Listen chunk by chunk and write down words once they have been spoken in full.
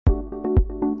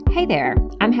Hey there,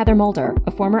 I'm Heather Mulder,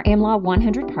 a former AmLaw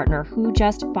 100 partner who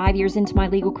just 5 years into my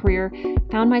legal career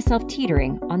found myself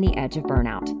teetering on the edge of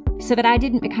burnout. So that I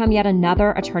didn't become yet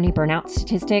another attorney burnout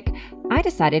statistic, I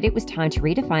decided it was time to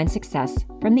redefine success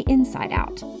from the inside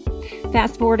out.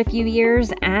 Fast forward a few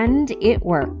years, and it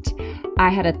worked. I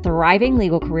had a thriving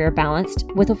legal career balanced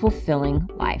with a fulfilling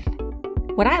life.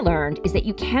 What I learned is that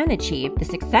you can achieve the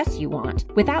success you want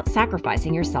without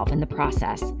sacrificing yourself in the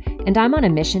process, and I'm on a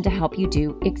mission to help you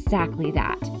do exactly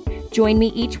that. Join me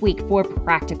each week for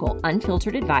practical,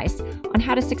 unfiltered advice on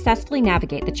how to successfully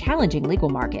navigate the challenging legal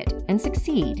market and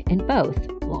succeed in both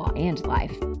law and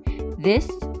life.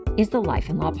 This is the Life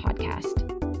and Law Podcast.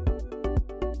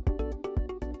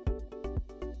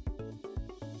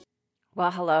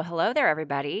 Well, hello there,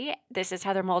 everybody. This is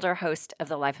Heather Mulder, host of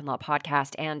the Life and Law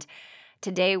Podcast, and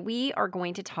today we are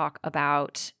going to talk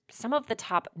about some of the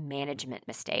top management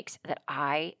mistakes that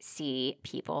I see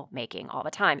people making all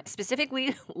the time,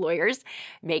 specifically lawyers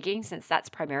making, since that's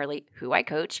primarily who I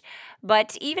coach.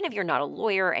 But even if you're not a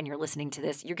lawyer and you're listening to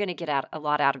this, you're going to get a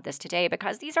lot out of this today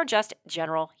because these are just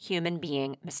general human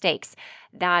being mistakes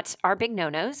that are big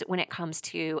no-nos when it comes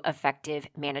to effective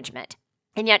management.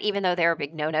 And yet, even though they are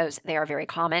big no-nos, they are very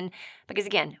common because,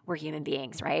 again, we're human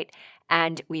beings, right?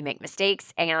 And we make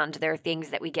mistakes, and there are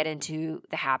things that we get into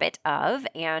the habit of,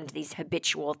 and these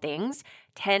habitual things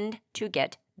tend to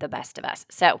get the best of us.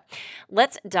 So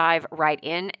let's dive right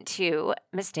into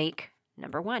mistake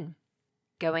number one: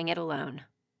 going it alone,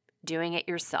 doing it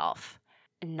yourself,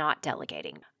 not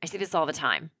delegating. I see this all the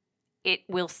time. It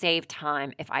will save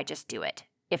time if I just do it.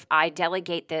 If I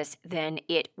delegate this, then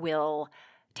it will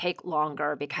take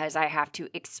longer because I have to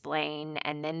explain,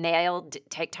 and then they'll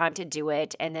take time to do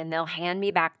it, and then they'll hand me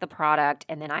back the product,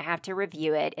 and then I have to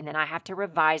review it, and then I have to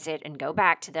revise it and go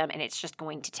back to them, and it's just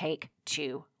going to take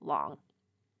too long.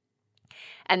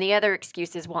 And the other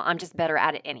excuse is, well, I'm just better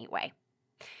at it anyway.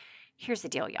 Here's the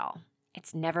deal, y'all.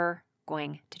 It's never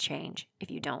going to change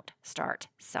if you don't start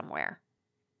somewhere.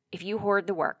 If you hoard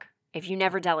the work, if you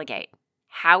never delegate,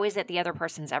 how is it the other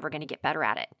person's ever going to get better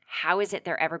at it? How is it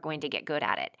they're ever going to get good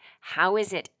at it? How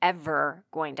is it ever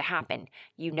going to happen?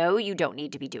 You know you don't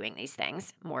need to be doing these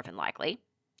things, more than likely.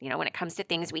 You know, when it comes to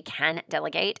things we can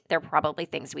delegate, they're probably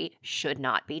things we should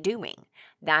not be doing,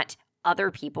 that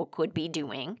other people could be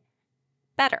doing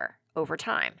better over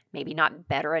time. Maybe not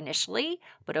better initially,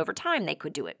 but over time they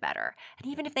could do it better.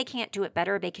 And even if they can't do it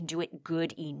better, they can do it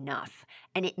good enough.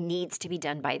 And it needs to be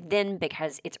done by then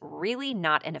because it's really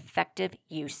not an effective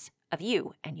use of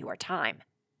you and your time.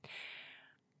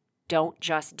 Don't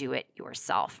just do it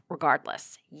yourself,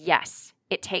 regardless. Yes,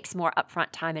 it takes more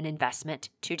upfront time and investment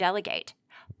to delegate,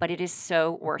 but it is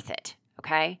so worth it,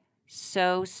 okay?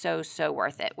 So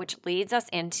worth it, which leads us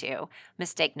into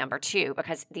mistake number two,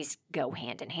 because these go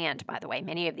hand in hand, by the way.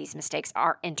 Many of these mistakes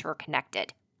are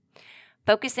interconnected.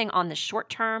 Focusing on the short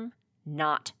term,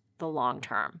 not the long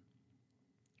term.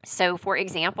 So, for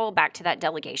example, back to that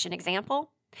delegation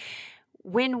example,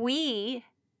 when we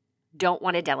don't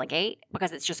want to delegate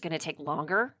because it's just going to take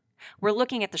longer, we're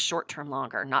looking at the short term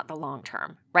longer, not the long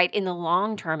term, right? In the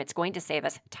long term, it's going to save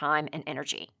us time and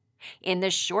energy. In the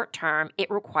short term,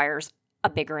 it requires a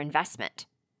bigger investment,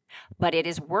 but it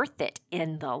is worth it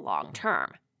in the long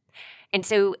term. And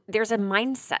so there's a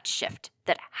mindset shift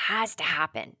that has to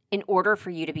happen in order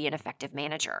for you to be an effective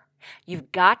manager.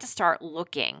 You've got to start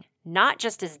looking not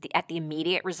just at the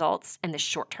immediate results and the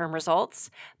short-term results,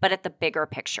 but at the bigger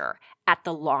picture, at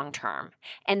the long term,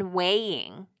 and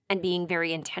weighing and being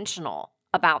very intentional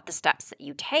about the steps that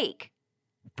you take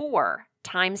for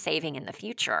time saving in the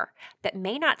future that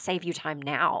may not save you time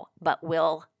now, but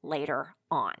will later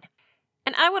on.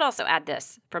 And I would also add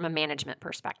this from a management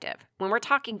perspective. When we're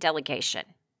talking delegation,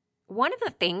 one of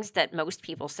the things that most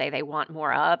people say they want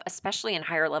more of, especially in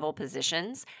higher level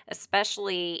positions,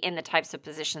 especially in the types of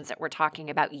positions that we're talking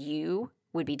about, you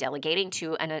would be delegating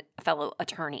to a fellow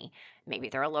attorney. Maybe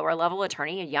they're a lower level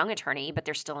attorney, a young attorney, but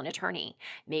they're still an attorney.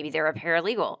 Maybe they're a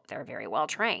paralegal. They're very well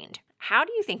trained. How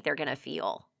do you think they're going to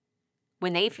feel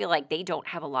when they feel like they don't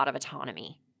have a lot of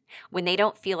autonomy, when they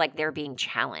don't feel like they're being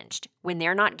challenged, when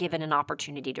they're not given an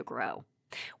opportunity to grow?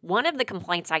 One of the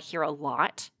complaints I hear a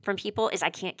lot from people is I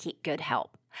can't keep good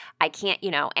help. I can't,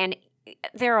 and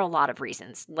there are a lot of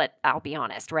reasons, I'll be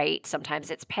honest, right? Sometimes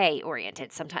it's pay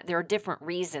oriented. Sometimes there are different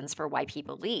reasons for why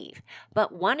people leave.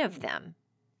 But one of them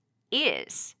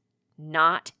is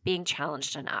not being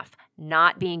challenged enough,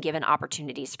 not being given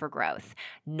opportunities for growth,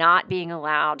 not being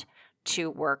allowed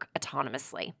to work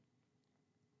autonomously.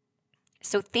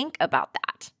 So think about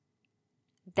that.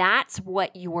 That's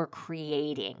what you're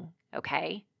creating,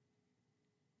 okay?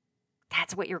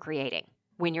 That's what you're creating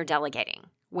when you're delegating,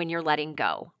 when you're letting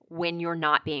go, when you're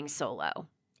not being solo.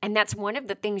 And that's one of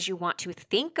the things you want to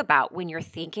think about when you're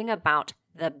thinking about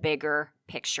the bigger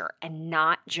picture and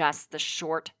not just the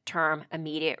short-term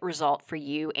immediate result for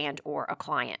you and or a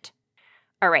client.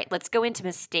 All right, let's go into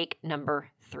mistake number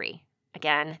 3.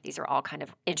 Again, these are all kind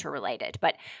of interrelated,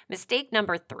 but mistake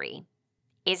number 3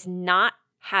 is not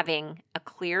having a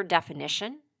clear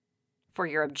definition for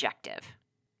your objective,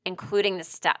 including the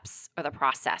steps or the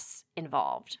process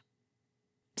involved.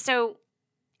 So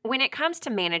when it comes to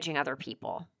managing other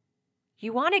people,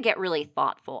 you want to get really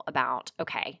thoughtful about,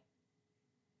 okay,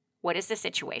 what is the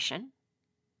situation?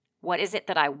 What is it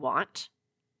that I want?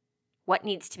 What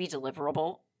needs to be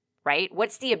deliverable, right?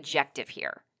 What's the objective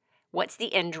here? What's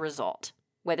the end result?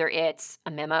 Whether it's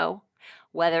a memo,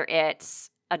 whether it's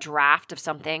a draft of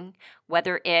something,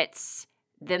 whether it's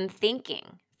them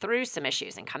thinking through some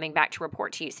issues and coming back to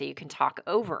report to you so you can talk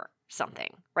over something,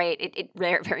 right? It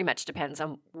very much depends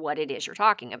on what it is you're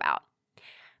talking about.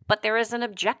 But there is an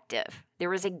objective.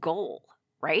 There is a goal,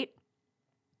 right?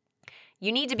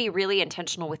 You need to be really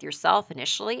intentional with yourself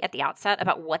initially at the outset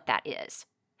about what that is.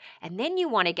 And then you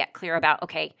want to get clear about,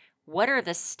 okay, what are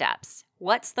the steps?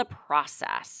 What's the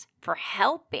process for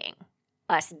helping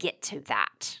us get to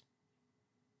that?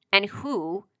 And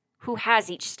who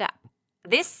has each step?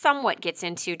 This somewhat gets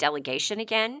into delegation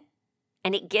again,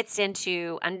 and it gets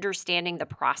into understanding the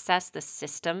process, the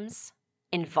systems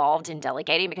involved in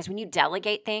delegating, because when you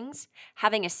delegate things,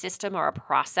 having a system or a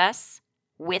process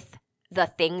with the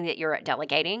thing that you're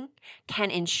delegating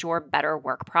can ensure better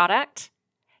work product,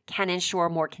 can ensure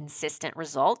more consistent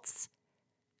results.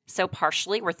 So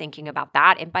partially we're thinking about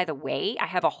that. And by the way, I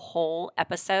have a whole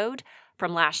episode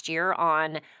from last year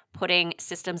on putting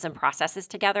systems and processes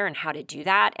together and how to do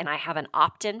that. And I have an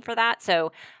opt-in for that.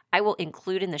 So I will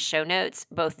include in the show notes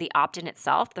both the opt-in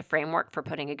itself, the framework for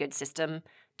putting a good system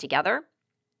together,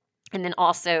 and then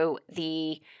also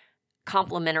the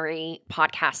complimentary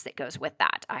podcast that goes with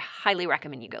that. I highly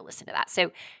recommend you go listen to that.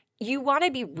 So you want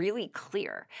to be really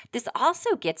clear. This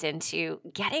also gets into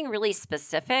getting really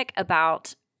specific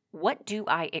about what do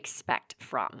I expect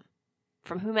from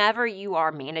whomever you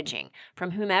are managing,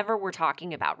 from whomever we're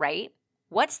talking about, right?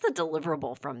 What's the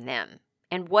deliverable from them?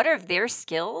 And what are their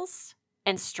skills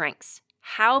and strengths?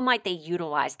 How might they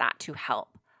utilize that to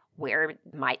help? Where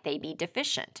might they be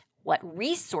deficient? What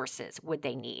resources would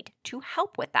they need to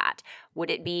help with that? Would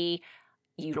it be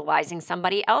utilizing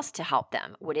somebody else to help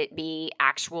them? Would it be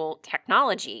actual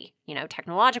technology,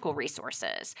 technological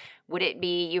resources? Would it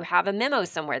be you have a memo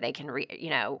somewhere they can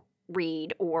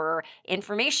read or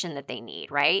information that they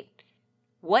need, right?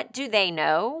 What do they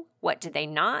know? What do they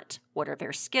not? What are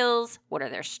their skills? What are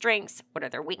their strengths? What are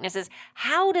their weaknesses?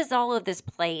 How does all of this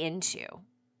play into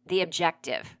the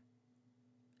objective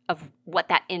of what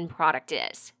that end product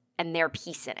is and their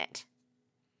piece in it?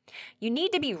 You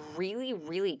need to be really,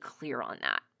 really clear on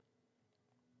that.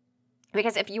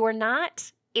 Because if you are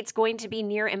not, it's going to be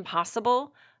near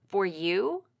impossible for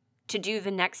you to do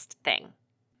the next thing.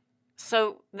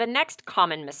 So the next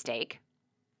common mistake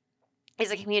is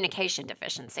a communication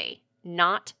deficiency,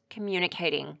 not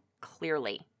communicating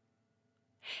clearly.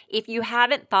 If you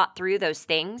haven't thought through those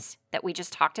things that we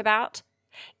just talked about,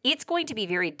 it's going to be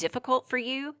very difficult for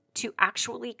you to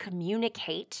actually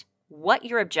communicate what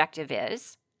your objective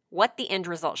is, what the end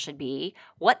result should be,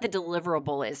 what the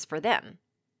deliverable is for them,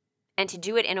 and to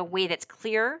do it in a way that's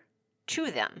clear to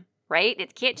them, right?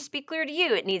 It can't just be clear to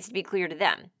you, it needs to be clear to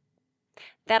them.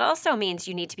 That also means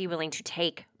you need to be willing to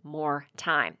take more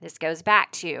time. This goes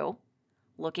back to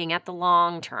looking at the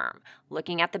long term,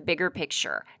 looking at the bigger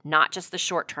picture, not just the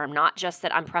short term, not just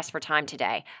that I'm pressed for time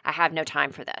today. I have no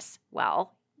time for this.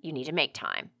 Well, you need to make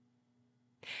time.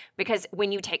 Because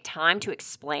when you take time to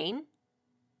explain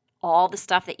all the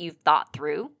stuff that you've thought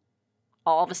through,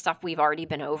 all the stuff we've already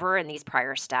been over in these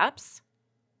prior steps,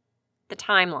 the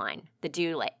timeline, the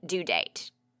due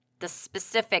date, the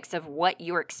specifics of what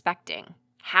you're expecting,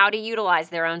 how to utilize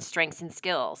their own strengths and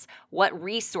skills, what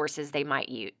resources they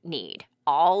might need.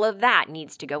 All of that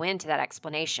needs to go into that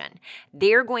explanation.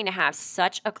 They're going to have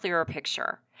such a clearer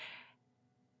picture,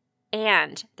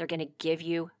 and they're going to give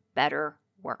you better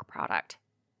work product.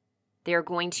 They're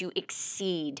going to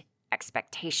exceed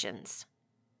expectations.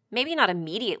 Maybe not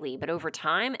immediately, but over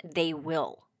time, they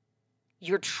will.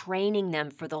 You're training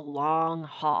them for the long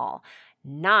haul,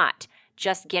 not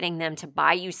just getting them to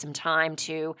buy you some time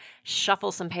to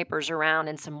shuffle some papers around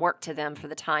and some work to them for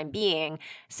the time being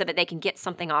so that they can get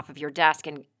something off of your desk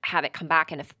and have it come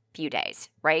back in few days,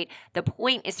 right? The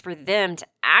point is for them to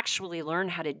actually learn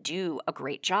how to do a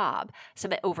great job so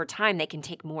that over time they can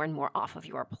take more and more off of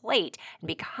your plate and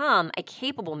become a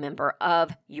capable member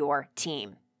of your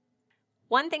team.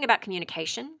 One thing about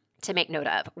communication to make note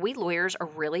of, we lawyers are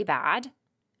really bad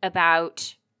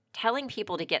about telling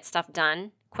people to get stuff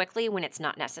done quickly when it's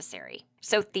not necessary.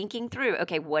 So thinking through,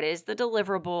 okay, what is the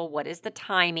deliverable? What is the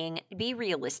timing? Be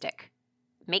realistic.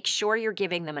 Make sure you're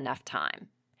giving them enough time.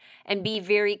 And be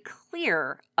very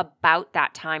clear about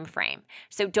that time frame.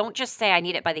 So don't just say, I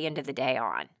need it by the end of the day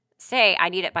on. Say, I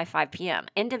need it by 5 p.m.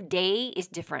 End of day is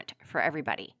different for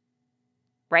everybody,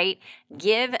 right?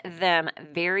 Give them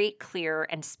very clear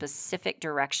and specific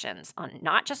directions on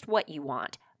not just what you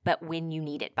want, but when you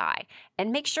need it by.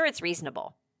 And make sure it's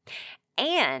reasonable.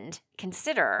 And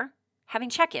consider having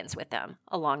check-ins with them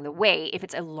along the way if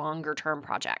it's a longer-term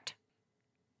project.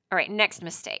 All right, next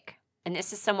mistake. And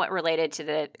this is somewhat related to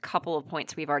the couple of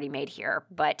points we've already made here,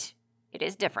 but it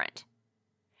is different.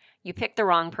 You pick the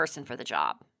wrong person for the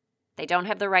job. They don't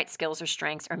have the right skills or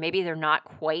strengths, or maybe they're not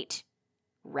quite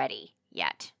ready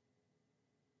yet.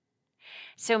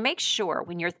 So make sure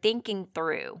when you're thinking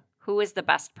through who is the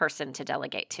best person to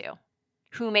delegate to,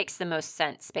 who makes the most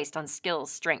sense based on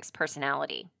skills, strengths,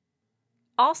 personality.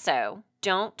 Also,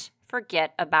 don't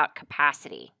forget about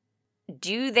capacity.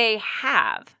 Do they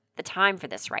have the time for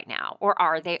this right now, or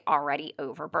are they already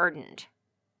overburdened?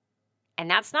 And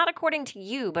that's not according to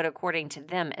you, but according to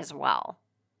them as well.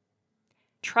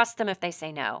 Trust them if they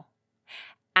say no.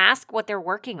 Ask what they're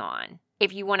working on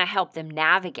if you want to help them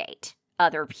navigate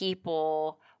other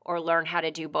people or learn how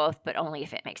to do both, but only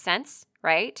if it makes sense,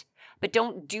 right? But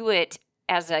don't do it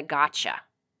as a gotcha.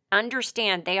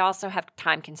 Understand they also have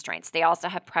time constraints. They also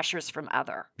have pressures from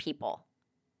other people.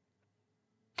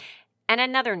 And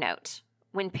another note,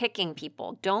 when picking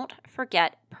people, don't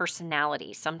forget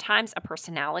personality. Sometimes a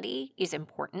personality is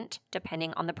important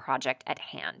depending on the project at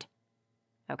hand.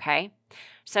 Okay?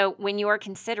 So when you are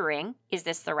considering, is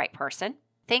this the right person?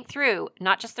 Think through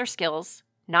not just their skills,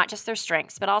 not just their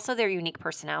strengths, but also their unique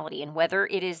personality and whether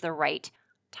it is the right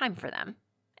time for them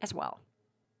as well.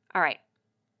 All right.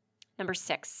 Number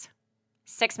 6.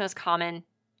 6 most common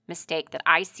mistake that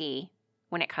I see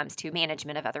when it comes to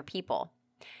management of other people.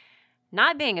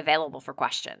 Not being available for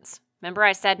questions. Remember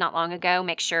I said not long ago,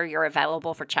 make sure you're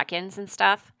available for check-ins and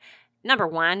stuff? Number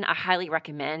 1, I highly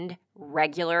recommend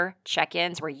regular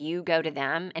check-ins where you go to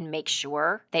them and make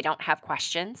sure they don't have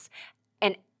questions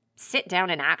and sit down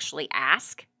and actually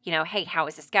ask, hey, how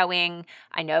is this going?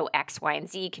 I know X, Y, and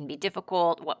Z can be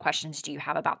difficult. What questions do you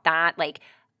have about that?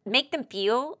 Make them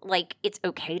feel like it's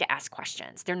okay to ask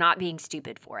questions. They're not being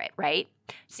stupid for it, right?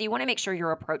 So you want to make sure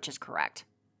your approach is correct.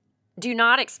 Do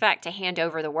not expect to hand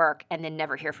over the work and then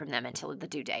never hear from them until the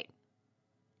due date.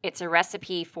 It's a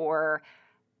recipe for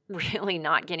really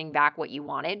not getting back what you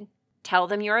wanted. Tell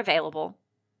them you're available.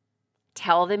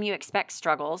 Tell them you expect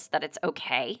struggles, that it's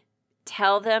okay.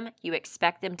 Tell them you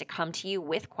expect them to come to you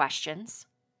with questions.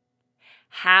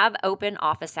 Have open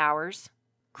office hours.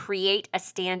 Create a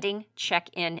standing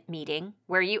check-in meeting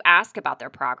where you ask about their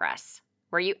progress,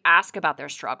 where you ask about their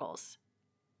struggles.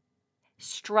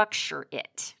 Structure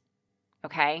it.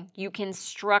 Okay? You can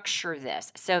structure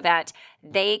this so that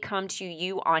they come to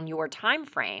you on your time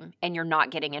frame and you're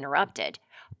not getting interrupted,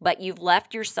 but you've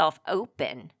left yourself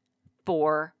open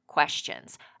for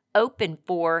questions, open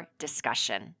for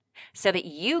discussion, so that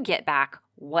you get back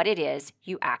what it is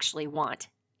you actually want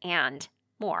and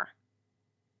more.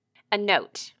 A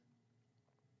note,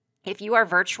 if you are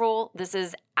virtual, this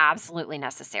is absolutely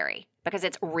necessary because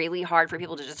it's really hard for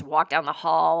people to just walk down the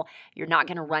hall. You're not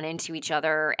going to run into each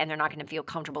other and they're not going to feel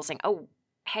comfortable saying, oh,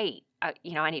 hey, I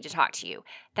need to talk to you.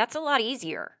 That's a lot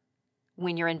easier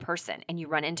when you're in person and you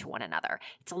run into one another.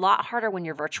 It's a lot harder when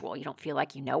you're virtual. You don't feel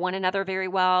like you know one another very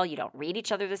well. You don't read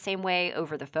each other the same way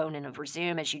over the phone and over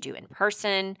Zoom as you do in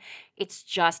person. It's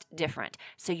just different.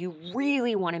 So you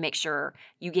really want to make sure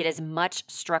you get as much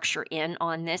structure in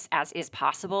on this as is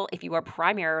possible if you are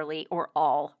primarily or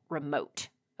all remote,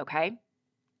 okay?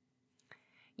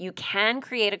 You can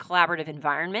create a collaborative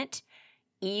environment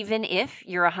even if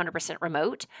you're 100%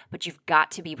 remote, but you've got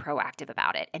to be proactive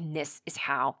about it. And this is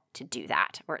how to do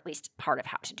that, or at least part of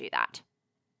how to do that.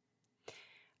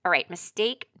 All right,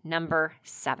 mistake number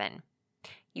 7.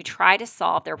 You try to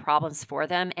solve their problems for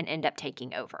them and end up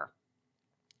taking over.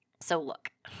 So look,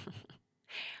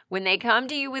 when they come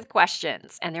to you with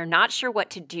questions and they're not sure what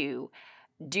to do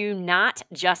not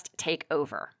just take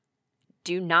over.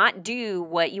 Do not do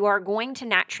what you are going to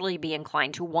naturally be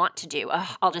inclined to want to do.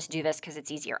 Oh, I'll just do this because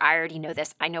it's easier. I already know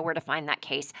this. I know where to find that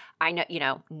case. I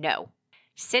know, no.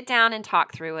 Sit down and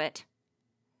talk through it.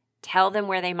 Tell them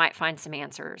where they might find some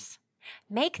answers.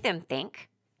 Make them think.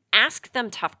 Ask them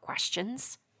tough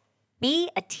questions. Be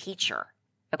a teacher,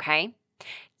 okay?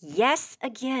 Yes,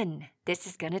 again, this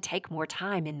is going to take more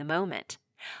time in the moment,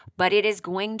 but it is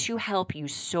going to help you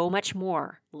so much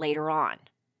more later on.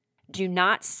 Do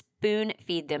not spoon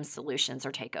feed them solutions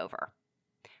or take over.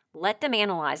 Let them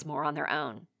analyze more on their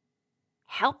own.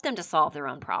 Help them to solve their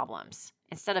own problems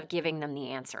instead of giving them the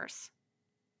answers.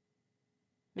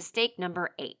 Mistake number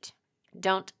 8,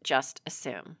 don't just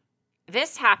assume.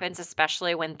 This happens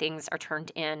especially when things are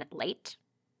turned in late,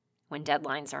 when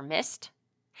deadlines are missed,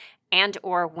 and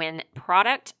or when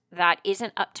product that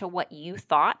isn't up to what you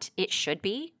thought it should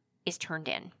be is turned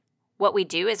in. What we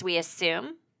do is we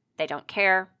assume they don't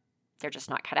care, they're just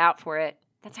not cut out for it.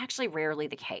 That's actually rarely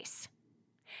the case.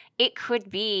 It could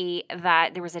be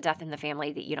that there was a death in the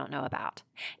family that you don't know about.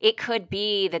 It could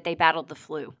be that they battled the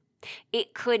flu.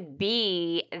 It could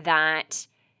be that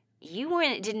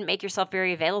you didn't make yourself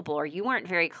very available, or you weren't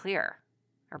very clear,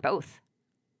 or both.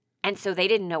 And so they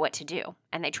didn't know what to do,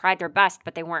 and they tried their best,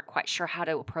 but they weren't quite sure how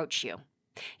to approach you.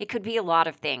 It could be a lot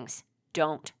of things.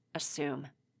 Don't assume.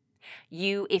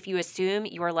 If you assume,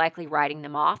 you are likely writing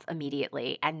them off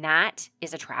immediately, and that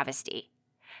is a travesty,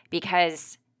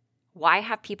 because why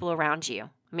have people around you?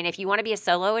 I mean, if you want to be a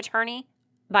solo attorney,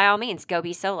 by all means, go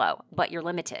be solo, but you're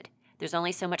limited. There's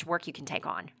only so much work you can take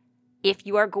on. If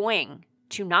you are going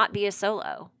to not be a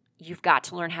solo, you've got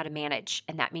to learn how to manage,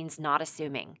 and that means not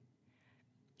assuming.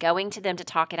 Going to them to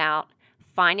talk it out,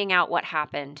 finding out what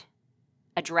happened,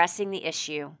 addressing the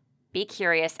issue. Be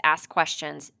curious, ask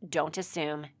questions, don't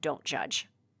assume, don't judge.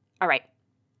 All right,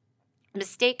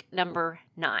 mistake number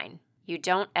 9. You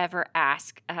don't ever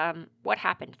ask, what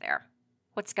happened there?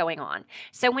 What's going on?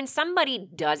 So when somebody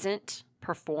doesn't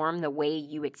perform the way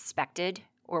you expected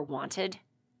or wanted,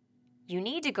 you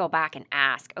need to go back and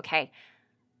ask, okay,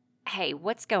 hey,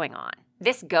 what's going on?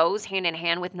 This goes hand in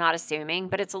hand with not assuming,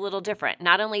 but it's a little different.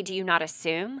 Not only do you not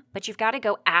assume, but you've got to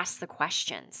go ask the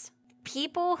questions.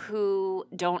 People who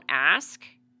don't ask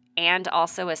and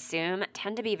also assume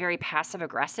tend to be very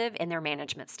passive-aggressive in their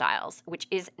management styles, which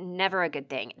is never a good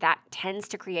thing. That tends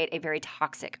to create a very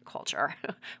toxic culture,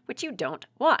 which you don't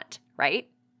want, right?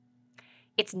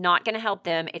 It's not going to help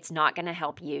them. It's not going to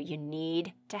help you. You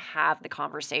need to have the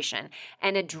conversation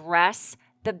and address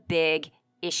the big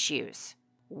issues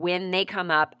when they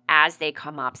come up, as they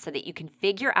come up, so that you can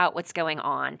figure out what's going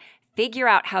on, figure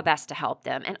out how best to help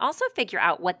them, and also figure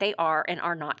out what they are and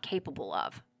are not capable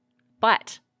of.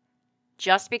 But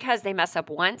just because they mess up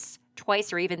once,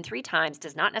 twice, or even 3 times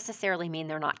does not necessarily mean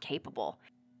they're not capable.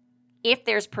 If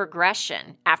there's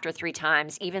progression after 3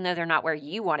 times, even though they're not where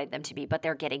you wanted them to be, but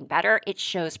they're getting better, it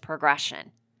shows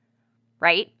progression,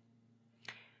 right?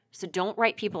 So don't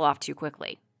write people off too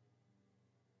quickly.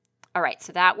 All right,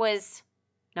 so that was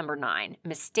number 9.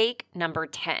 Mistake number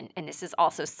 10, and this is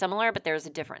also similar, but there's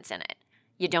a difference in it.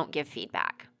 You don't give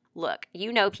feedback. Look,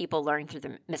 you know people learn through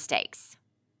the mistakes,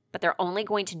 but they're only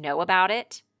going to know about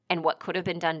it and what could have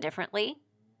been done differently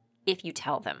if you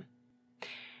tell them.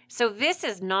 So this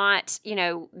is not,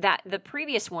 that the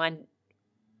previous one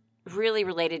really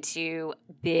related to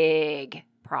big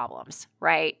problems,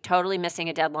 right? Totally missing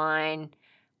a deadline,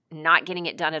 not getting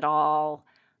it done at all,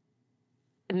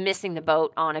 missing the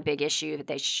boat on a big issue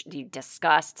that you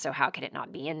discussed, so how could it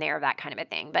not be in there, that kind of a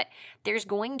thing. But there's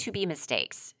going to be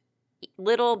mistakes,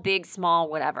 little, big, small,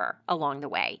 whatever, along the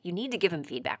way. You need to give them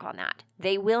feedback on that.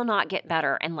 They will not get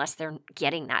better unless they're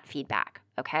getting that feedback,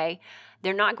 okay?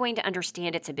 They're not going to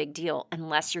understand it's a big deal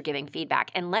unless you're giving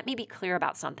feedback. And let me be clear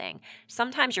about something.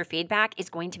 Sometimes your feedback is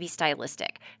going to be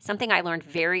stylistic. Something I learned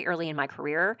very early in my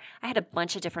career. I had a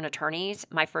bunch of different attorneys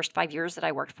my first 5 years that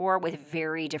I worked for with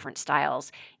very different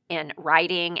styles in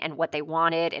writing and what they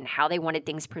wanted and how they wanted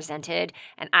things presented.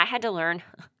 And I had to learn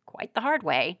quite the hard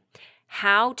way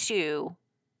how to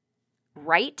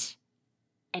write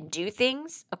and do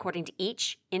things according to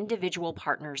each individual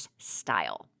partner's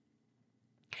style.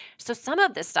 So some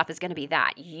of this stuff is going to be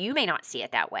that. You may not see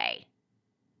it that way,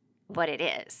 but it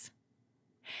is.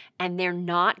 And they're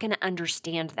not going to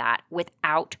understand that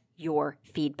without your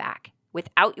feedback.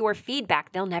 Without your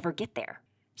feedback, they'll never get there.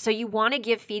 So you want to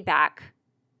give feedback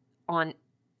on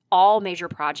all major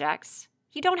projects.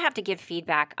 You don't have to give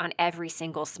feedback on every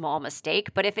single small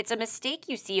mistake, but if it's a mistake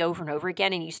you see over and over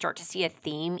again and you start to see a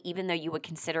theme, even though you would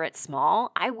consider it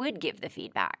small, I would give the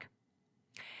feedback.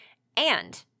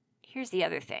 And here's the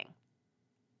other thing.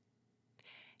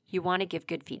 You want to give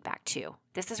good feedback too.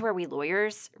 This is where we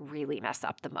lawyers really mess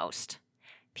up the most.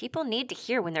 People need to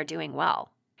hear when they're doing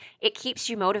well. It keeps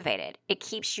you motivated. It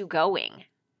keeps you going,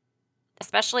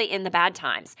 especially in the bad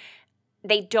times.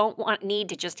 They don't need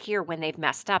to just hear when they've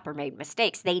messed up or made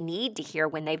mistakes. They need to hear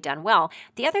when they've done well.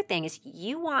 The other thing is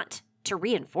you want to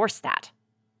reinforce that.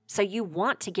 So you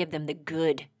want to give them the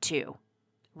good too,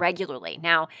 regularly.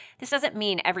 Now, this doesn't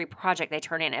mean every project they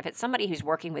turn in. If it's somebody who's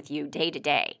working with you day to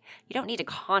day, you don't need to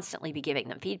constantly be giving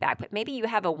them feedback, but maybe you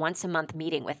have a once a month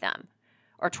meeting with them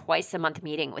or twice a month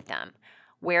meeting with them,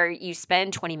 where you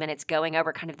spend 20 minutes going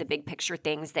over kind of the big picture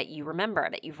things that you remember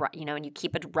that you've, and you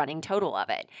keep a running total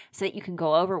of it so that you can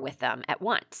go over with them at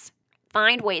once.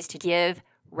 Find ways to give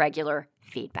regular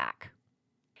feedback.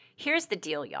 Here's the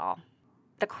deal, y'all.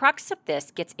 The crux of this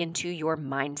gets into your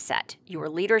mindset, your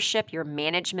leadership, your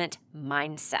management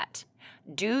mindset.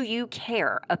 Do you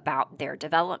care about their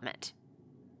development?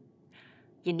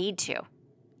 You need to.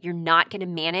 You're not going to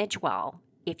manage well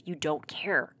if you don't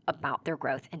care about their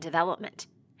growth and development,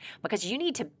 because you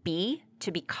need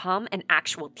to become an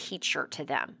actual teacher to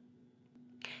them.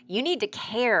 You need to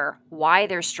care why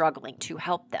they're struggling to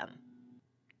help them.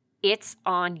 It's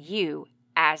on you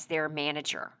as their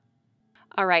manager.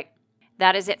 All right,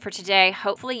 that is it for today.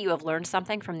 Hopefully you have learned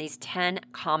something from these 10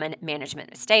 common management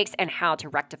mistakes and how to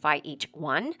rectify each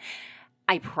one.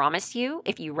 I promise you,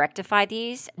 if you rectify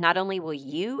these, not only will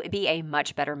you be a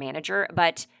much better manager,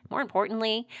 but more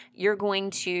importantly, you're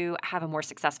going to have a more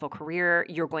successful career.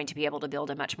 You're going to be able to build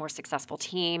a much more successful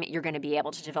team. You're going to be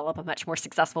able to develop a much more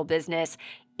successful business.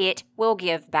 It will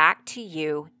give back to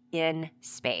you in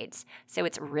spades. So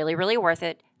it's really, really worth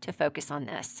it to focus on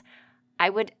this. I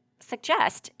would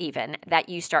suggest even that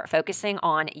you start focusing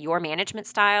on your management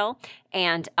style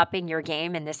and upping your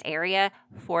game in this area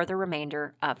for the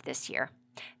remainder of this year.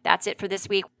 That's it for this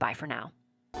week. Bye for now.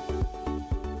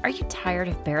 Are you tired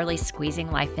of barely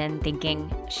squeezing life in,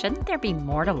 thinking, shouldn't there be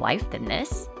more to life than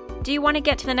this? Do you want to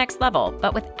get to the next level,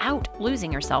 but without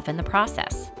losing yourself in the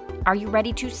process? Are you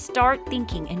ready to start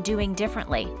thinking and doing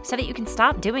differently so that you can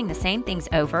stop doing the same things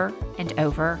over and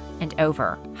over and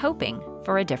over, hoping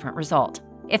for a different result?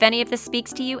 If any of this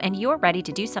speaks to you and you're ready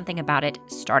to do something about it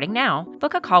starting now,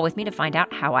 book a call with me to find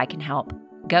out how I can help.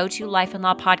 Go to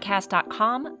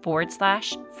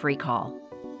lifeandlawpodcast.com/free call.